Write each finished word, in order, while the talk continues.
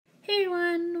Hey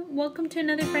everyone, welcome to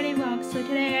another Friday vlog. So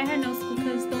today I had no school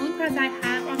because the only class I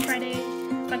had on Friday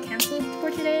got canceled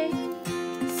for today.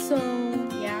 So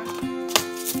yeah.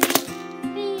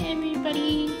 Hey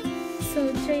everybody.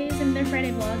 So today is another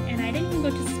Friday vlog and I didn't even go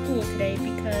to school today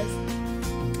because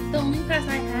the only class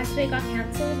I had today got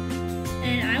canceled.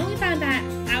 And I only found that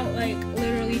out like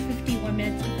literally 51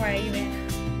 minutes before I even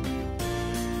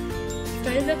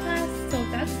started the class. So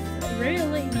that's very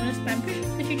late notice, but I'm pretty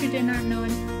sure the teacher did not know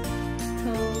until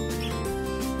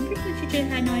I'm pretty sure the teacher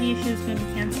had no idea she was going to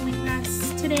be canceling class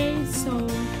today. So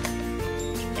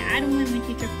yeah, I don't blame my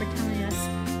teacher for telling us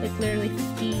like literally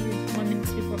 51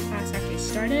 minutes before class actually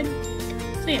started.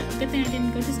 So yeah, good thing I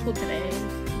didn't go to school today.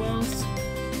 Well,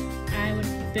 I would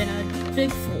have been a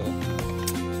big fool.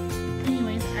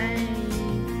 Anyways,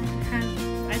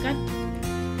 I got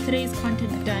today's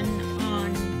content done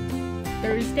on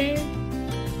Thursday.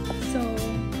 So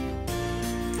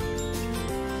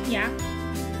yeah.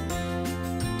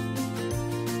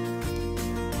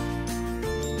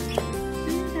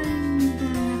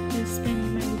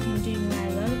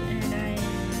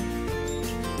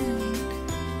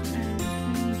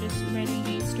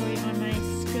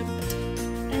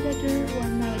 Or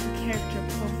more like a character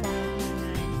profile on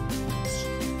my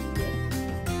script.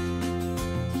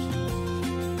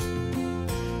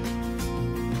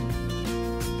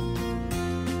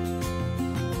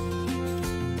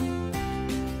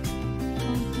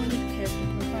 More like a character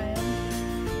profile.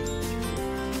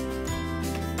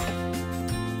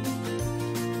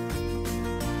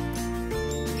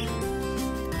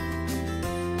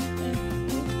 I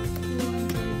hope you will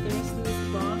enjoy the rest of this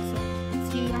vlog. So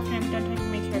see you after I'm done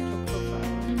typing my character.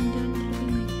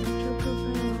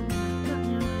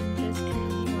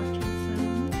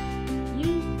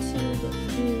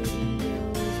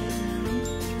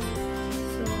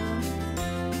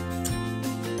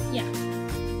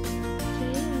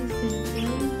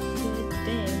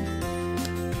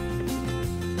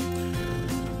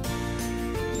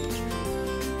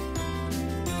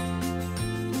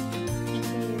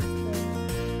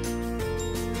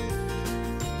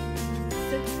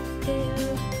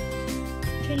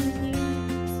 Chinese New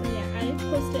Year. So yeah, I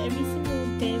posted every single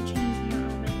day of Chinese New Year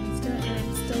on my Insta, and I'm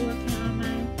still working on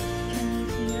my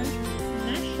Chinese New Year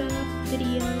mashup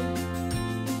video.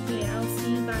 So yeah, I'll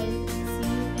see you guys. See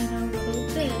you in a little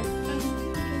bit.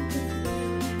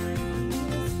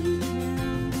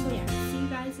 So yeah, see you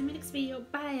guys in my next video.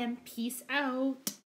 Bye and peace out.